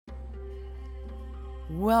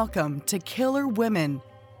Welcome to Killer Women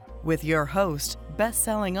with your host,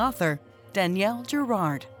 best-selling author Danielle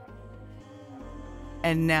Girard.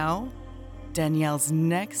 And now, Danielle's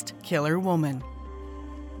next killer woman.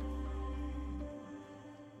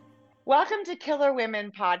 Welcome to Killer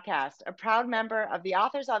Women Podcast, a proud member of the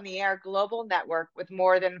Authors on the Air global network with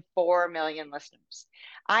more than 4 million listeners.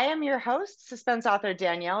 I am your host, suspense author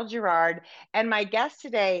Danielle Girard, and my guest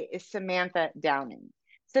today is Samantha Downing.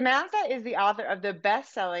 Samantha is the author of the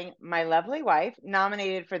best-selling My Lovely Wife,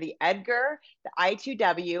 nominated for the Edgar, the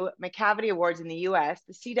I2W, Macavity Awards in the US,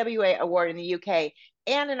 the CWA Award in the UK,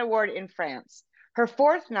 and an award in France. Her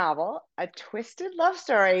fourth novel, A Twisted Love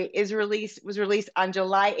Story, was released on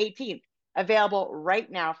July 18th, available right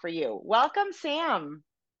now for you. Welcome, Sam.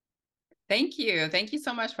 Thank you. Thank you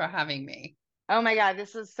so much for having me. Oh my God,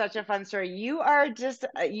 this is such a fun story. You have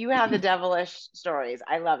the devilish stories.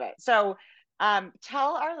 I love it. So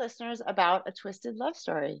tell our listeners about A Twisted Love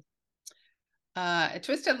Story. A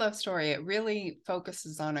Twisted Love Story, it really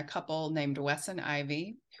focuses on a couple named Wes and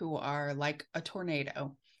Ivy who are like a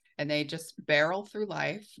tornado, and they just barrel through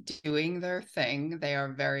life doing their thing. They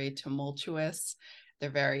are very tumultuous.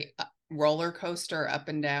 They're very roller coaster, up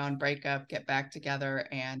and down, break up, get back together.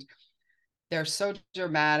 And they're so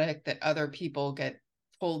dramatic that other people get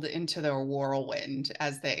pulled into their whirlwind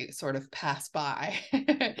as they sort of pass by.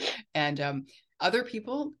 And other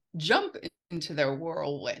people jump into their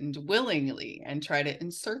whirlwind willingly and try to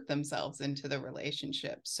insert themselves into the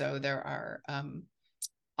relationship. So there are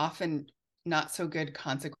often not so good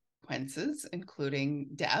consequences, including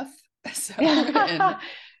death. And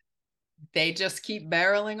they just keep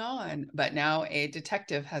barreling on. But now a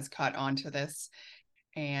detective has caught on to this,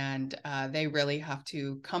 and they really have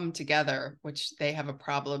to come together, which they have a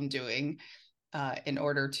problem doing, in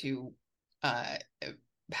order to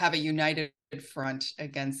have a united front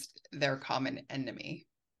against their common enemy.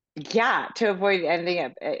 Yeah, to avoid ending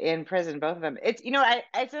up in prison, both of them. It's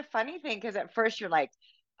a funny thing because at first you're like,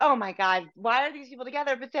 oh my God, why are these people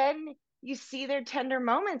together? But then you see their tender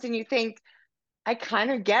moments and you think, I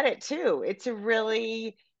kind of get it too. It's a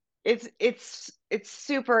really, it's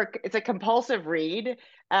super, it's a compulsive read.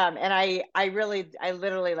 And I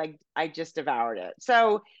literally I just devoured it.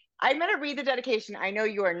 So I'm going to read the dedication. I know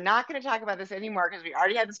you are not going to talk about this anymore because we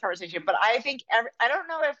already had this conversation, but I think, I don't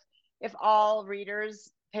know if all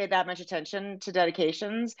readers pay that much attention to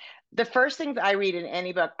dedications. The first things I read in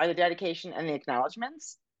any book are the dedication and the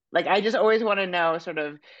acknowledgments. Like I just always want to know sort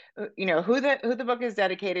of, who the book is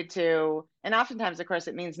dedicated to, and oftentimes, of course,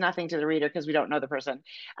 it means nothing to the reader because we don't know the person.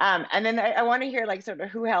 And then I want to hear like sort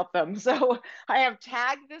of who helped them. So I have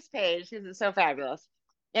tagged this page because it's so fabulous,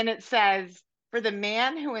 and it says, "For the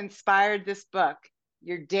man who inspired this book,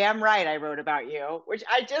 you're damn right I wrote about you," which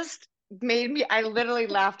I literally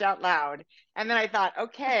laughed out loud. And then I thought,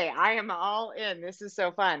 okay, I am all in. This is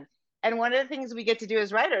so fun. And one of the things we get to do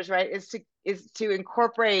as writers, right, is to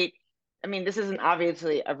incorporate. I mean, this isn't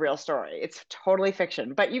obviously a real story. It's totally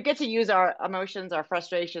fiction, but you get to use our emotions, our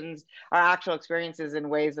frustrations, our actual experiences in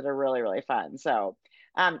ways that are really, really fun. So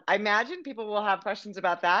I imagine people will have questions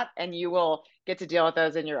about that, and you will get to deal with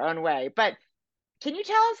those in your own way. But can you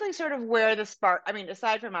tell us like sort of where the spark, I mean,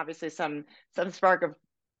 aside from obviously some spark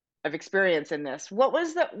of experience in this,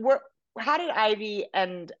 how did Ivy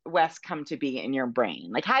and Wes come to be in your brain?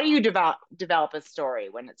 Like, how do you develop a story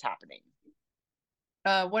when it's happening?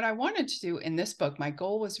 What I wanted to do in this book, my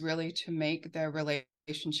goal was really to make their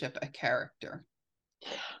relationship a character,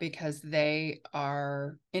 because they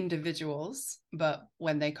are individuals, but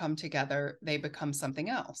when they come together, they become something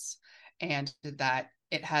else. And that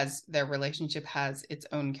their relationship has its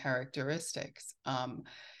own characteristics.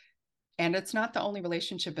 And it's not the only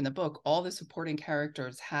relationship in the book. All the supporting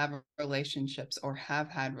characters have relationships or have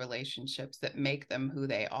had relationships that make them who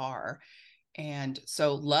they are. And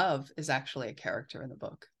so love is actually a character in the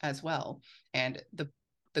book as well. And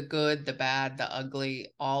the good, the bad, the ugly,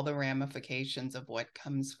 all the ramifications of what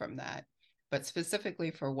comes from that. But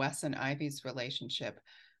specifically for Wes and Ivy's relationship,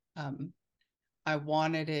 I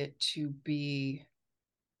wanted it to be,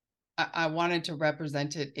 I wanted to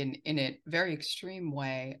represent it in a very extreme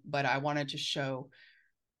way, but I wanted to show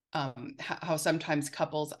how sometimes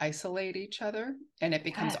couples isolate each other and it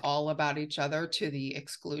becomes all about each other to the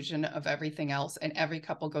exclusion of everything else. And every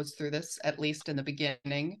couple goes through this, at least in the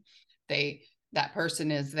beginning. That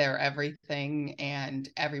person is their everything and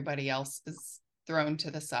everybody else is thrown to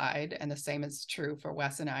the side. And the same is true for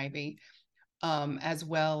Wes and Ivy, as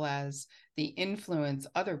well as the influence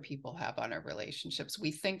other people have on our relationships.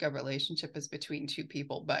 We think a relationship is between two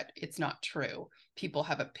people, but it's not true. People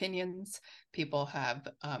have opinions, people have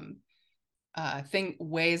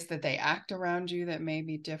ways that they act around you that may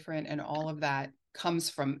be different, and all of that comes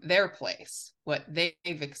from their place, what they've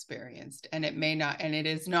experienced, and it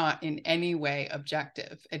is not in any way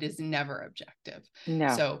objective. It is never objective.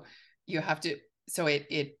 No. So you have to, so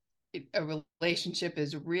a relationship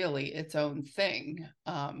is really its own thing,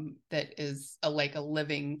 that is like a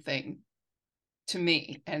living thing to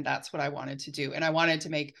me. And that's what I wanted to do. And I wanted to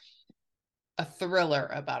make a thriller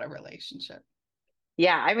about a relationship.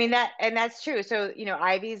 Yeah, I mean that's true. So,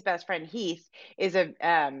 Ivy's best friend Heath is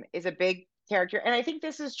a big character. And I think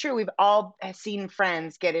this is true. We've all seen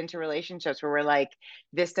friends get into relationships where we're like,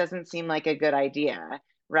 this doesn't seem like a good idea,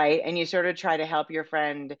 right? And you sort of try to help your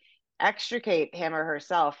friend extricate him or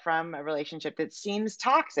herself from a relationship that seems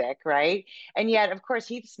toxic, right? And yet, of course,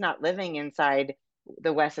 Heath's not living inside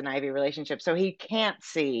the Wes and Ivy relationship, so he can't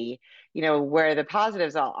see, where the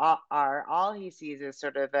positives all are. All he sees is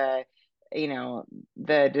sort of the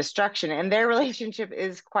destruction. And their relationship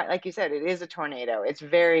is quite, like you said, it is a tornado. It's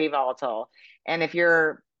very volatile. And if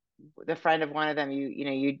you're the friend of one of them,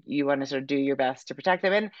 you want to sort of do your best to protect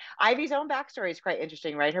them. And Ivy's own backstory is quite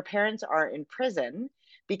interesting, right? Her parents are in prison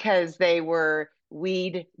because they were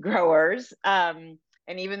weed growers.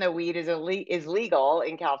 And even though weed is legal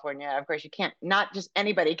in California, of course, you can't, not just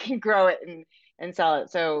anybody can grow it and sell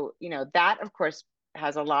it. So, that of course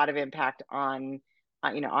has a lot of impact on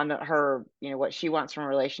her, what she wants from a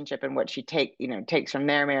relationship and what she takes from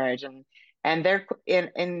their marriage. And they're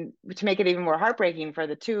in to make it even more heartbreaking for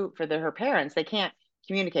her parents, they can't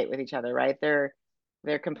communicate with each other, right? They're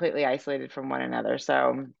completely isolated from one another.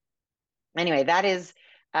 So anyway, that is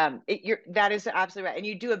absolutely right. And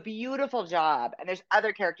you do a beautiful job. And there's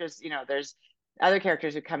other characters,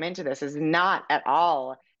 who come into this is not at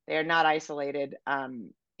all, they're not isolated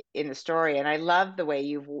in the story. And I love the way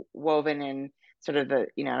you've woven in sort of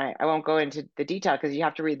I won't go into the detail because you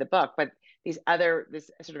have to read the book, but this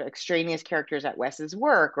sort of extraneous characters at Wes's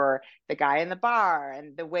work, or the guy in the bar,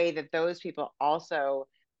 and the way that those people also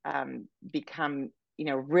become,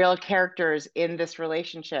 real characters in this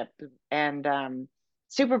relationship. And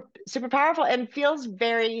super, super powerful, and feels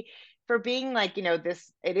very, for being like,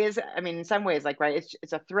 this, it is, I mean, in some ways, like, right,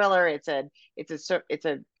 it's a thriller, it's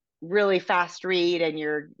a really fast read, and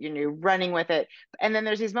you're running with it. And then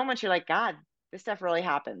there's these moments you're like, God, this stuff really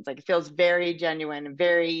happens. Like, it feels very genuine,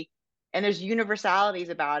 and there's universalities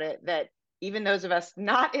about it that even those of us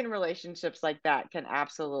not in relationships like that can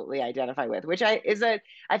absolutely identify with, which I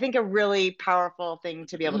think a really powerful thing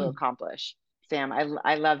to be able to accomplish. Sam,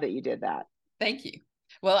 I love that you did that. Thank you.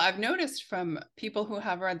 Well, I've noticed from people who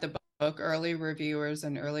have read the book, early reviewers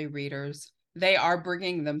and early readers, they are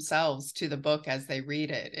bringing themselves to the book as they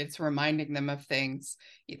read it. It's reminding them of things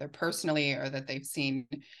either personally or that they've seen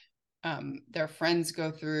their friends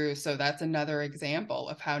go through. So that's another example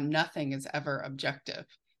of how nothing is ever objective.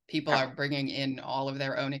 People are bringing in all of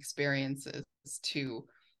their own experiences to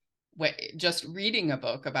just reading a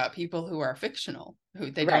book about people who are fictional, who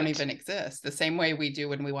they don't even exist, the same way we do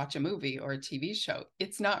when we watch a movie or a TV show.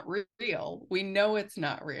 It's not real. We know it's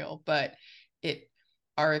not real, but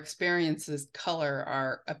our experiences color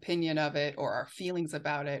our opinion of it, or our feelings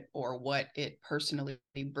about it, or what it personally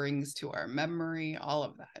brings to our memory, all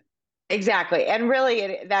of that. Exactly. And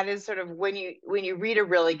really, that is sort of when you read a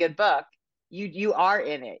really good book, you are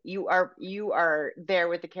in it. You are there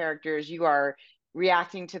with the characters. You are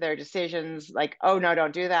reacting to their decisions, like, oh no,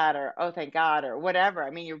 don't do that, or oh thank God, or whatever. I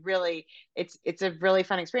mean, it's a really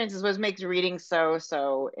fun experience. It's what makes reading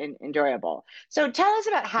so enjoyable. So tell us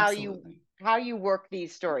about how you work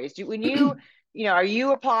these stories. When are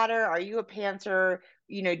you a plotter? Are you a pantser?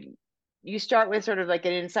 You start with sort of like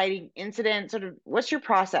an inciting incident, sort of, what's your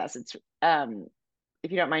process? It's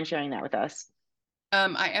if you don't mind sharing that with us.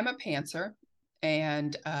 I am a pantser,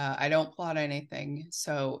 and I don't plot anything.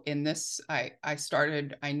 So in this, I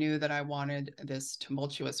knew that I wanted this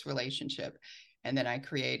tumultuous relationship, and then I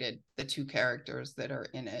created the two characters that are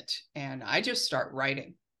in it, and I just start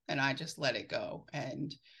writing, and I just let it go,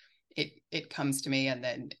 and it comes to me. And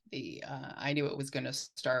then I knew it was going to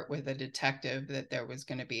start with a detective, that there was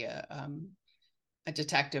going to be a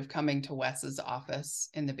detective coming to Wes's office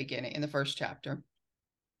in the first chapter,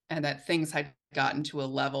 and that things had gotten to a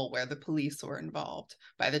level where the police were involved.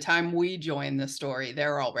 By the time we join the story,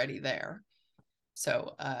 they're already there.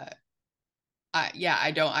 So I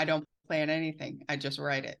don't plan anything. I just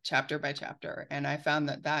write it chapter by chapter. And I found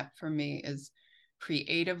that for me is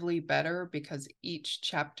creatively better, because each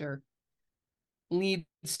chapter leads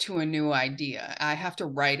to a new idea. I have to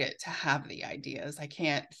write it to have the ideas. I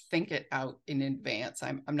can't think it out in advance.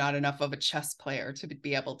 I'm not enough of a chess player to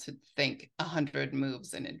be able to think 100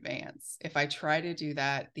 moves in advance. If I try to do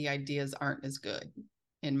that, the ideas aren't as good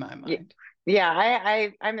in my mind.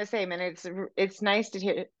 Yeah, I'm the same, and it's nice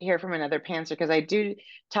to hear from another pantser, because I do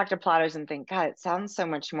talk to plotters and think, God, it sounds so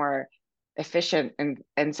much more efficient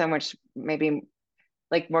and so much maybe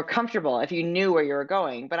like more comfortable if you knew where you were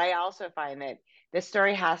going. But I also find that this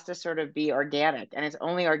story has to sort of be organic, and it's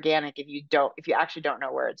only organic if you actually don't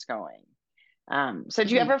know where it's going. So do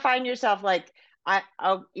you Mhm. ever find yourself like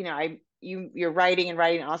you're writing and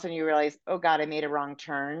writing, and all of a sudden you realize, oh God, I made a wrong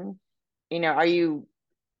turn? Are you,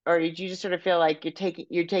 or did you just sort of feel like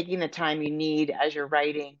you're taking the time you need as you're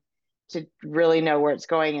writing to really know where it's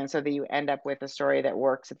going, and so that you end up with a story that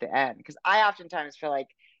works at the end? Because I oftentimes feel like,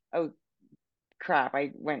 oh crap,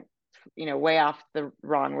 I went way off the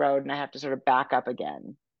wrong road, and I have to sort of back up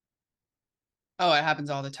again. Oh, it happens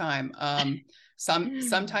all the time.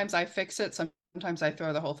 Sometimes I fix it, sometimes I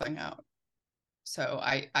throw the whole thing out. So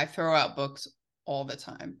I throw out books all the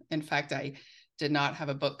time. In fact, I did not have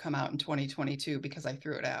a book come out in 2022 because I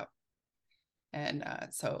threw it out. And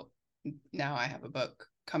so now I have a book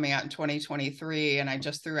coming out in 2023, and I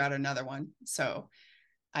just threw out another one. So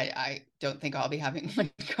I don't think I'll be having one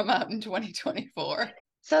come out in 2024.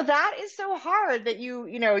 So that is so hard that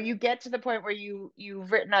you get to the point where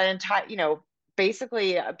you've written an entire,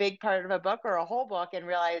 basically a big part of a book or a whole book, and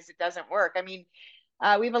realize it doesn't work. I mean,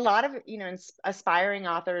 we have a lot of aspiring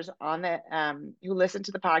authors on the who listen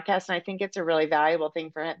to the podcast, and I think it's a really valuable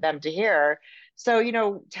thing for them to hear.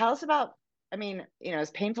 So tell us about, I mean,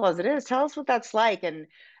 as painful as it is, tell us what that's like, and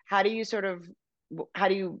how do you sort of, how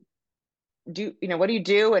do you do, what do you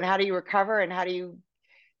do, and how do you recover, and how do you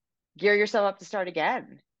gear yourself up to start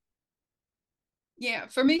again? Yeah,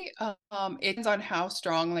 for me, it depends on how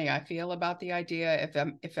strongly I feel about the idea.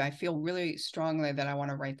 If I feel really strongly that I want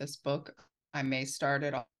to write this book, I may start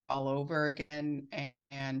it all over again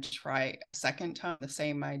and try a second time the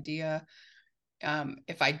same idea.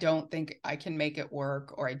 If I don't think I can make it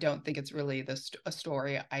work, or I don't think it's really a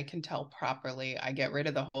story I can tell properly, I get rid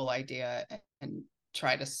of the whole idea and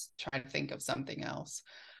try to think of something else.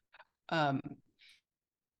 Um,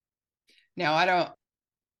 Now I don't.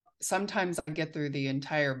 Sometimes I get through the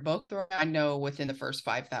entire book. I know within the first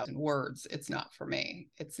 5,000 words, it's not for me.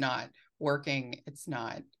 It's not working. It's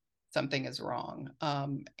not, something is wrong.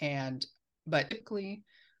 But typically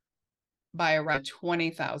by around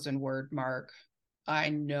 20,000 word mark, I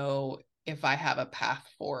know if I have a path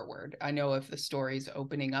forward. I know if the story's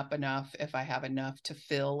opening up enough, if I have enough to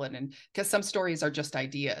fill, and because some stories are just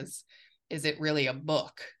ideas. Is it really a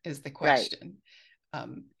book is the Right. question.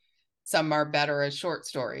 Um, some are better as short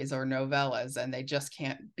stories or novellas, and they just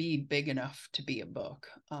can't be big enough to be a book.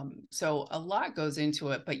 So a lot goes into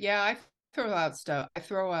it. But yeah, I throw out stuff. I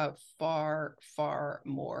throw out far, far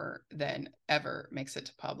more than ever makes it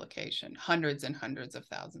to publication. Hundreds and hundreds of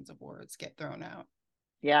thousands of words get thrown out.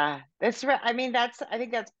 Yeah, that's right. I mean, I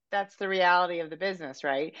think that's the reality of the business,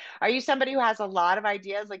 right? Are you somebody who has a lot of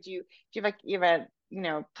ideas? Like, do you have a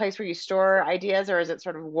place where you store ideas, or is it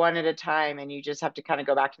sort of one at a time, and you just have to kind of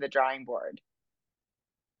go back to the drawing board?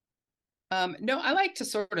 No, I like to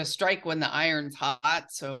sort of strike when the iron's hot.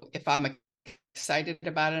 So if I'm excited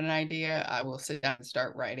about an idea, I will sit down and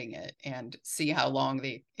start writing it and see how long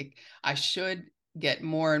I should get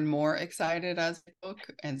more and more excited as a book.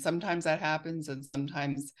 And sometimes that happens, and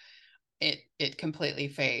sometimes it completely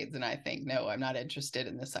fades. And I think, no, I'm not interested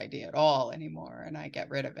in this idea at all anymore. And I get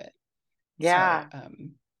rid of it. So Yeah.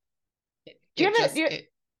 it, Do you it have a, do just, you,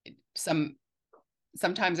 it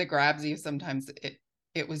sometimes it grabs you, sometimes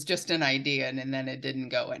it was just an idea, and then it didn't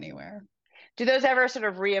go anywhere. do those ever sort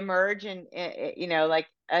of reemerge, and like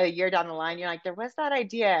a year down the line, you're like, there was that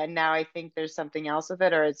idea, and now I think there's something else with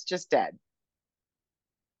it, or it's just dead?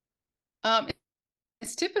 Um,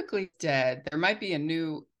 it's typically dead. There might be a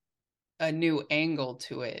new angle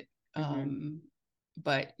to it. Hmm.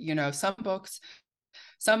 But some books,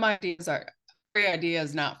 some ideas are every idea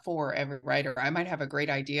is not for every writer. I might have a great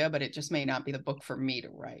idea, but it just may not be the book for me to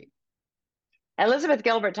write. Elizabeth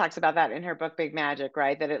Gilbert talks about that in her book Big Magic,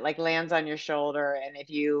 right? That it like lands on your shoulder, and if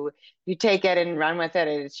you take it and run with it,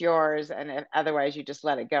 it's yours, and otherwise you just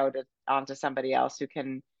let it go onto somebody else who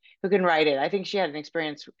can write it. I think she had an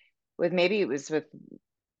experience with, maybe it was with,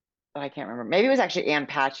 oh, I can't remember. Maybe it was actually Anne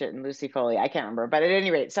Patchett and Lucy Foley. I can't remember, but at any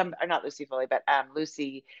rate, not Lucy Foley, but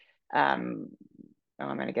Lucy. Um, oh,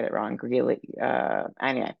 I'm going to get it wrong. Really.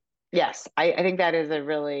 Anyway, yes, I think that is a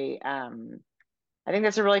really I think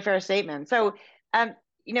that's a really fair statement. So,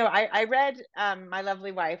 I read My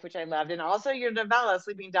Lovely Wife, which I loved, and also your novella,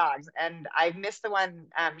 Sleeping Dogs. And I missed the one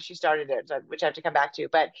she started it, which I have to come back to.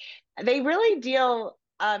 But they really deal,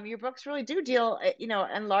 your books really do deal,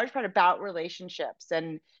 in large part about relationships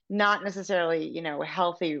and not necessarily,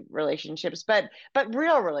 healthy relationships, but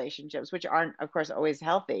real relationships, which aren't, of course, always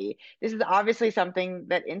healthy. This is obviously something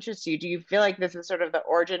that interests you. Do you feel like this is sort of the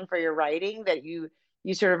origin for your writing, that you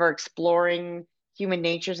sort of are exploring human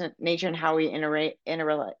nature and how we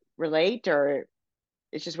interrelate, or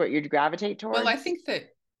it's just what you'd gravitate Well, towards?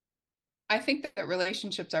 I think that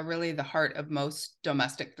relationships are really the heart of most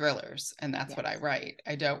domestic thrillers, and that's what I Yes. write.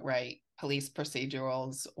 I don't write police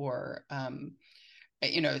procedurals or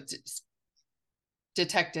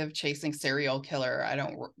detective chasing serial killer. I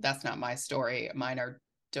don't, that's not my story. Mine are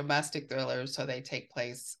domestic thrillers, so they take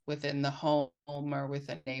place within the home or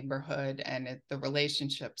within a neighborhood, and the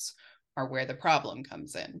relationships are where the problem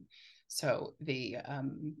comes in. So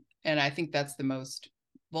and I think that's the most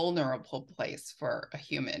vulnerable place for a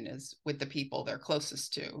human, is with the people they're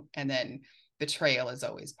closest to, and then betrayal is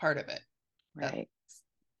always part of it. Right.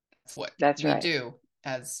 That's what That's we right. do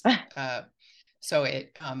as so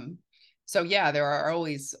it so yeah, there are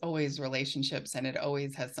always relationships, and it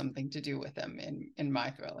always has something to do with them in my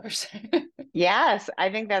thrillers. Yes, I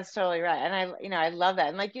think that's totally right. And I love that.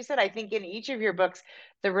 And like you said, I think in each of your books,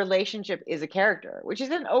 the relationship is a character, which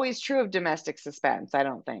isn't always true of domestic suspense, I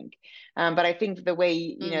don't think. But I think the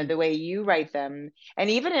way, Mm. the way you write them, and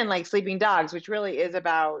even in like Sleeping Dogs, which really is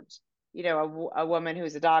about, a woman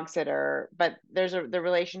who's a dog sitter, but there's the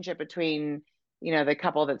relationship between, the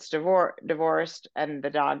couple that's divorced and the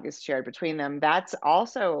dog is shared between them. That's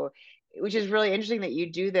also, which is really interesting that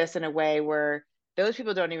you do this in a way where those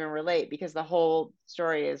people don't even relate, because the whole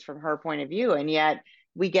story is from her point of view, and yet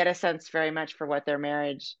we get a sense very much for what their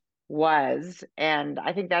marriage was. And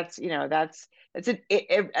I think that's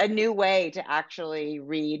a new way to actually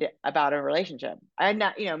read about a relationship. And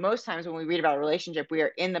not, most times when we read about a relationship, we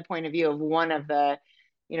are in the point of view of one of the,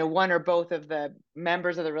 one or both of the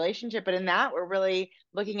members of the relationship, but in that we're really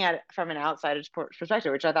looking at it from an outsider's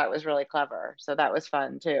perspective, which I thought was really clever. So that was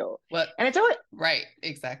fun too. Well, And it's always right,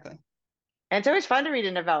 exactly. and it's always fun to read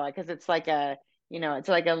a novella because it's like it's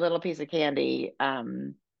like a little piece of candy.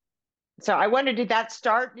 So I wonder, did that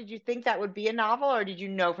start? Did you think that would be a novel, or did you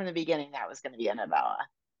know from the beginning that was going to be a novella?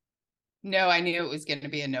 No, I knew it was going to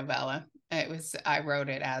be a novella. I wrote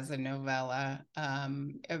it as a novella.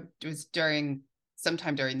 It was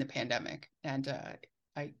sometime during the pandemic, and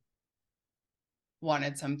I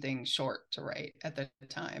wanted something short to write at the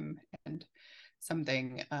time, and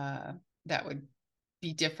something that would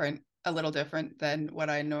be different, a little different than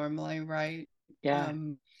what I normally write. Yeah.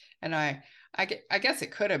 And I guess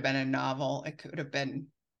it could have been a novel. It could have been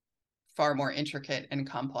far more intricate and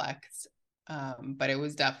complex, but it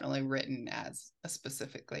was definitely written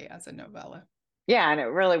specifically as a novella. Yeah, and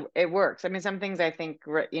it works. I mean, some things I think,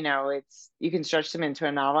 it's, you can stretch them into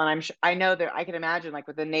a novel, and I know that I can imagine, like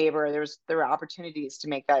with The Neighbor, there were opportunities to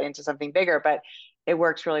make that into something bigger, but it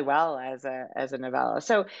works really well as a novella.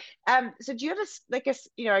 So do you have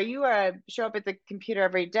are you show up at the computer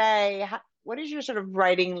every day? What does your sort of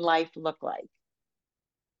writing life look like?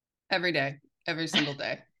 Every day, every single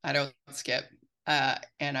day. I don't skip.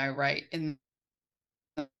 And I write in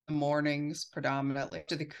the mornings predominantly.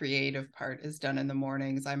 After the creative part is done in the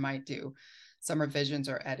mornings, I might do some revisions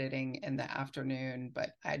or editing in the afternoon,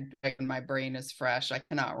 but when my brain is fresh, I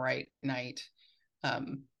cannot write at night,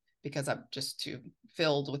 because I'm just too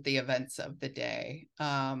filled with the events of the day.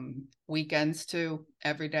 Weekends too,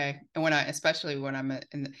 every day. And especially when I'm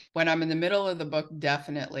in the middle of the book,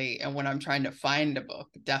 definitely. And when I'm trying to find a book,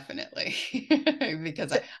 definitely,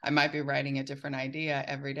 because I might be writing a different idea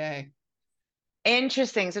every day.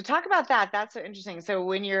 Interesting. So talk about that. That's so interesting. So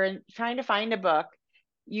when you're trying to find a book,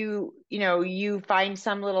 you find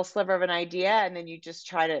some little sliver of an idea and then you just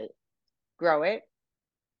try to grow it.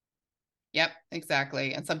 Yep,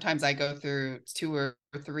 exactly. And sometimes I go through 2 or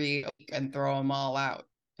 3 a week and throw them all out.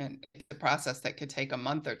 And it's a process that could take a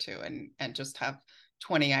month or two, and just have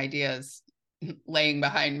 20 ideas laying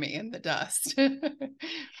behind me in the dust And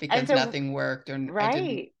because so, nothing worked, or I didn't.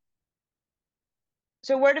 right.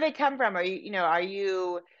 So where do they come from? Are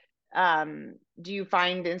you do you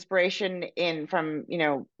find inspiration from,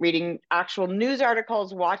 reading actual news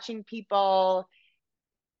articles, watching people?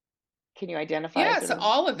 Can you identify Yeah, sort so of?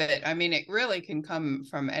 all of it. I mean, it really can come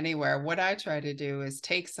from anywhere. What I try to do is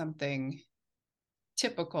take something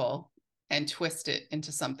typical and twist it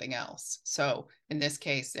into something else. So in this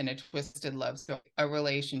case, in a twisted love story, a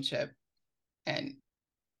relationship, and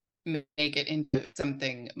make it into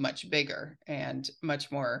something much bigger and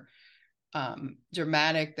much more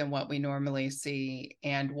dramatic than what we normally see,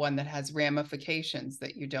 and one that has ramifications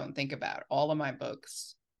that you don't think about. All of my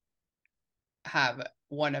books have,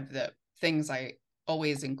 one of the things I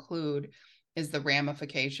always include is the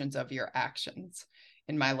ramifications of your actions.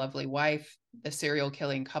 In My Lovely Wife, the serial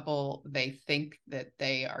killing couple, they think that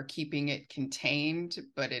they are keeping it contained,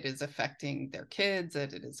 but it is affecting their kids,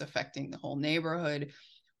 and it is affecting the whole neighborhood.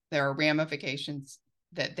 There are ramifications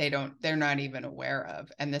that they're not even aware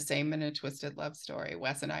of. And the same in A Twisted Love Story.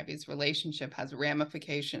 Wes and Ivy's relationship has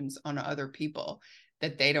ramifications on other people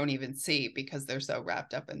that they don't even see because they're so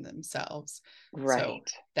wrapped up in themselves. Right. So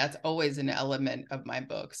that's always an element of my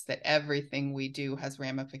books, that everything we do has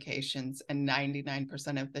ramifications, and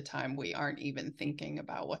 99% of the time we aren't even thinking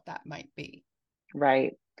about what that might be.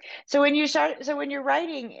 Right. So when you're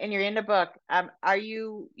writing and you're in a book, are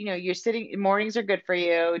you, you're sitting, mornings are good for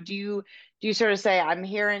you. Do you sort of say, I'm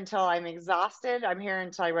here until I'm exhausted. I'm here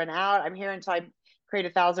until I run out. I'm here until I create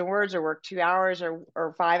 1,000 words, or work 2 hours,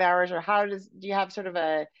 or 5 hours, or do you have sort of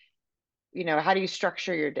a, how do you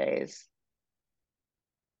structure your days?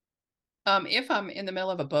 If I'm in the middle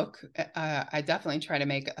of a book, I definitely try to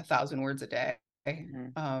make 1,000 words a day.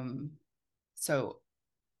 Mm-hmm. So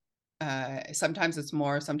sometimes it's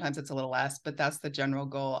more, sometimes it's a little less, but that's the general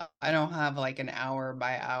goal. I don't have like an hour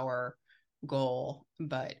by hour goal,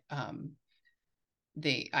 but I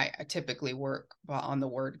typically work on the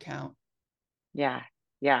word count. Yeah.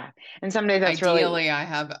 Yeah. And some days that's ideally I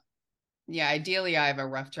have a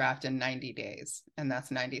rough draft in 90 days, and that's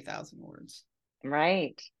 90,000 words.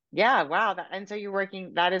 Right. Yeah. Wow. And so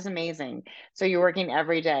that is amazing. So you're working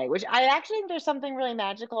every day, which I actually think there's something really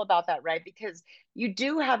magical about that, right? Because you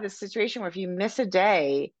do have this situation where if you miss a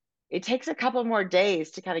day, it takes a couple more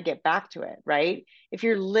days to kind of get back to it, right? If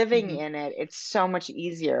you're living in it, it's so much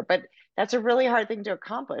easier. But that's a really hard thing to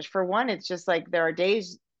accomplish. For one, it's just like there are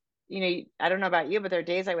days, I don't know about you, but there are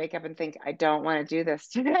days I wake up and think, I don't want to do this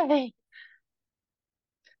today.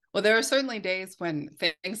 Well, there are certainly days when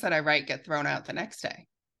things that I write get thrown out the next day.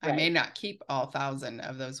 Right. I may not keep all 1,000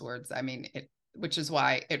 of those words. I mean, which is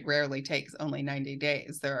why it rarely takes only 90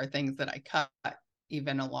 days. There are things that I cut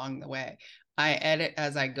even along the way. I edit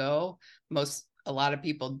as I go. A lot of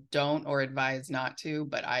people don't, or advise not to,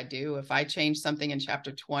 but I do. If I change something in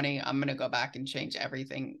chapter 20, I'm going to go back and change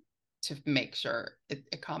everything to make sure it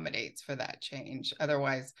accommodates for that change.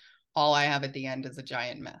 Otherwise, all I have at the end is a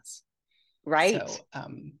giant mess. Right. So,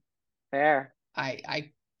 fair.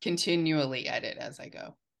 I continually edit as I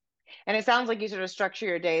go. And it sounds like you sort of structure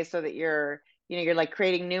your day so that you're like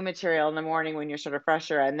creating new material in the morning when you're sort of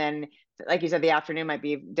fresher. And then, like you said, the afternoon might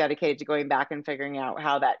be dedicated to going back and figuring out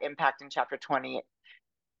how that impact in chapter 20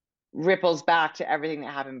 ripples back to everything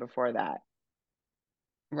that happened before that.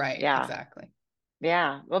 Right. Yeah. Exactly.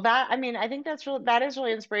 Yeah. Well, I think that is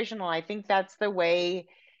really inspirational. I think that's the way,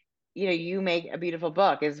 you make a beautiful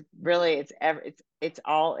book, is really, it's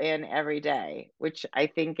all in every day, which I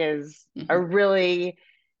think is a really,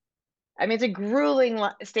 it's a grueling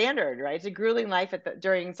standard, right? It's a grueling life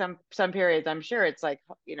during some periods. I'm sure it's like,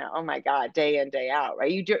 oh my God, day in, day out,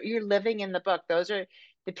 right? You're living in the book. Those are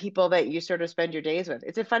the people that you sort of spend your days with.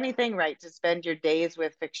 It's a funny thing, right? To spend your days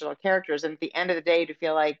with fictional characters, and at the end of the day, to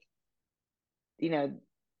feel like, you're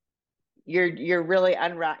really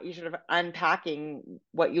you're sort of unpacking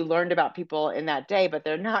what you learned about people in that day, but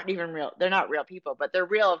they're not even real. They're not real people, but they're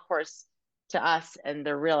real, of course, to us, and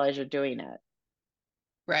they're real as you're doing it.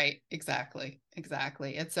 Right. Exactly. It's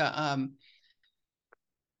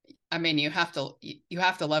you have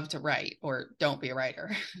to love to write, or don't be a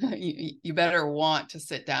writer. you better want to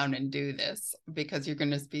sit down and do this, because you're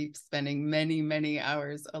going to be spending many, many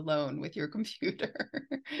hours alone with your computer.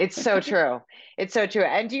 It's so true. It's so true.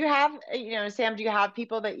 And do you have, Sam, do you have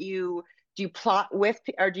people that do you plot with,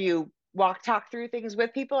 or do you talk through things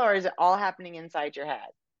with people, or is it all happening inside your head?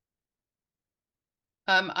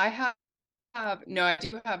 I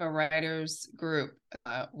do have a writers group.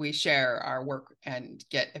 We share our work and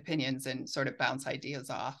get opinions and sort of bounce ideas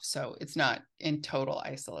off. So it's not in total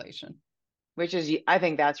isolation. Which is, I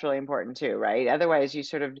think that's really important too, right? Otherwise, you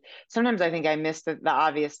sort of, sometimes I think I miss the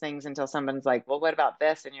obvious things until someone's like, well, what about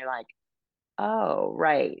this? And you're like, oh,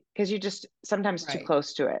 right. Because you're just sometimes too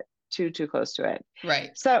close to it, too close to it.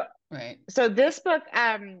 Right. So this book,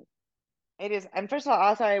 it is, and first of all,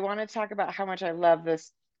 also, I want to talk about how much I love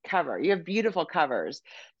this cover. You have beautiful covers.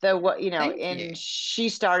 She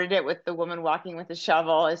started it with the woman walking with the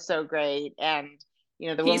shovel is so great. And,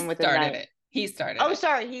 the woman with the knife. He started it. Oh, it.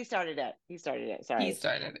 sorry. He started it. Sorry. He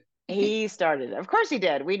started it. He started it. Of course he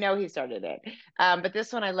did. We know he started it. But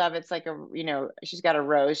this one I love. It's like she's got a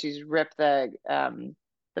rose. She's ripped the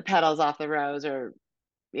petals off the rose, or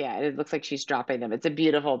yeah, it looks like she's dropping them. It's a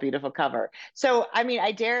beautiful, beautiful cover. So, I mean,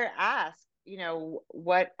 I dare ask, do we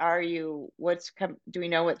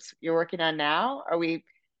know what's you're working on now? Are we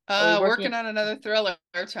Working working? on another thriller,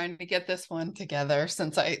 trying to get this one together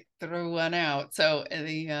since I threw one out. So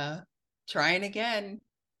the trying again,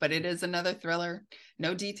 but it is another thriller.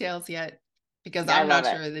 No details yet because I I'm love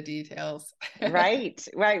not it. sure of the details. Right,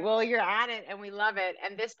 right. Well, you're at it and we love it.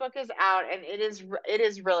 And this book is out and it is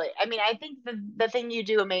really, I mean, I think the thing you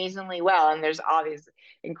do amazingly well, and there's all these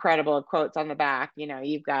incredible quotes on the back,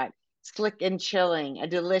 you've got slick and chilling, a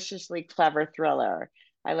deliciously clever thriller.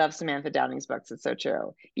 I love Samantha Downing's books. It's so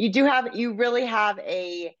true. You really have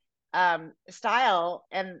a style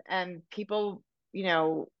and people,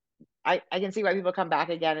 I can see why people come back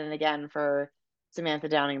again and again for Samantha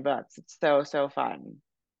Downing books. It's so, so fun.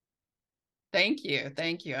 Thank you.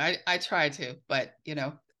 Thank you. I try to, but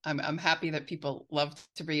I'm happy that people love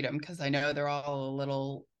to read them because I know they're all a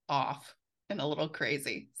little off and a little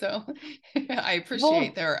crazy. So I appreciate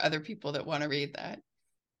Well, there are other people that want to read that.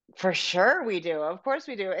 for sure we do. Of course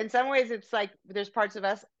we do. In some ways it's like there's parts of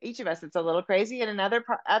us, each of us, it's a little crazy. And another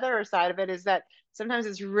other side of it is that sometimes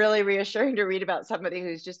it's really reassuring to read about somebody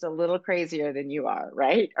who's just a little crazier than you are,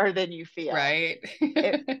 right? Or than you feel. Right.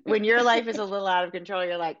 When your life is a little out of control,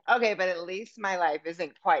 you're like, okay, but at least my life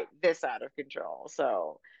isn't quite this out of control.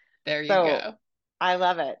 There you So go. I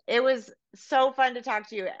love it. It was so fun to talk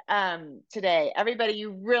to you today. Everybody,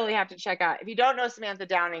 you really have to check out. If you don't know Samantha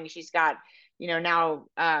Downing, she's got, now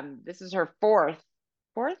this is her fourth,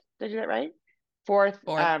 did I do that right? Fourth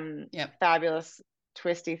Fourth. Yep. fabulous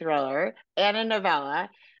twisty thriller and a novella.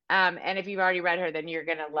 And if you've already read her, then you're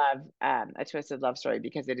gonna love A Twisted Love Story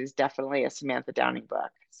because it is definitely a Samantha Downing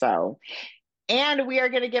book. So, and we are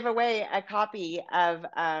gonna give away a copy of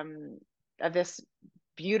this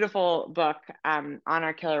beautiful book on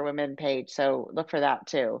our Killer Women page. So look for that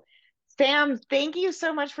too. Sam, thank you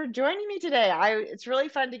so much for joining me today. It's really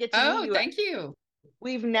fun to get to meet Oh, you. thank you.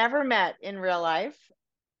 We've never met in real life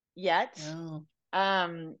yet. Oh.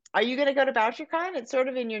 Are you going to go to BoucherCon? It's sort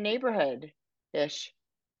of in your neighborhood ish.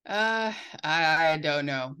 I don't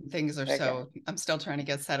know. Things are Okay. I'm still trying to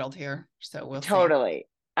get settled here, so we'll see. Totally.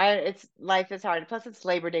 It's life is hard. Plus, it's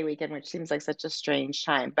Labor Day weekend, which seems like such a strange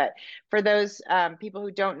time. But for those people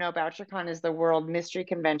who don't know, BoucherCon is the World Mystery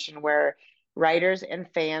Convention where writers and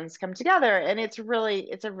fans come together, and it's a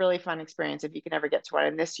really fun experience if you can ever get to one.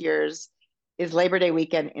 And this year's is Labor Day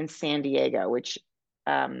weekend in San Diego, which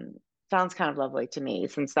um, sounds kind of lovely to me,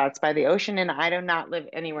 since that's by the ocean, and I do not live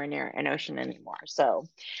anywhere near an ocean anymore. So,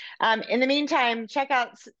 in the meantime, check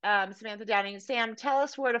out Samantha Downing. Sam, tell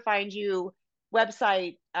us where to find you,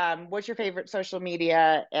 website, what's your favorite social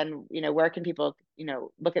media, and where can people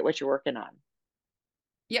look at what you're working on.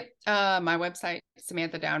 Yep. My website,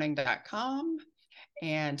 samanthadowning.com.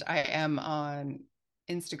 And I am on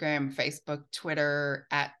Instagram, Facebook, Twitter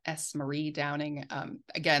at S. Marie Downing.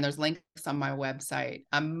 Again, there's links on my website.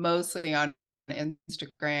 I'm mostly on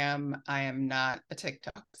Instagram. I am not a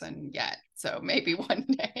TikTok person yet. So maybe one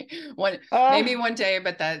day, maybe one day,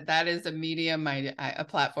 but that is a medium, a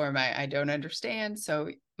platform I don't understand. So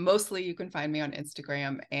mostly you can find me on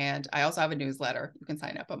Instagram. And I also have a newsletter. You can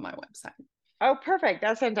sign up on my website. Oh, perfect.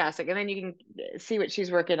 That's fantastic. And then you can see what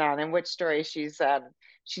she's working on and which story she's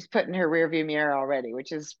put in her rearview mirror already,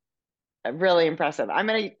 which is really impressive. I'm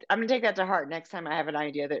gonna take that to heart next time I have an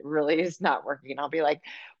idea that really is not working. I'll be like,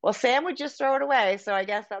 well, Sam would just throw it away. So I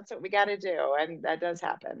guess that's what we got to do. And that does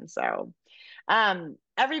happen. So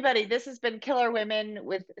everybody, this has been Killer Women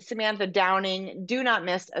with Samantha Downing. Do not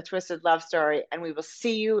miss A Twisted Love Story, and we will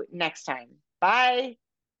see you next time. Bye.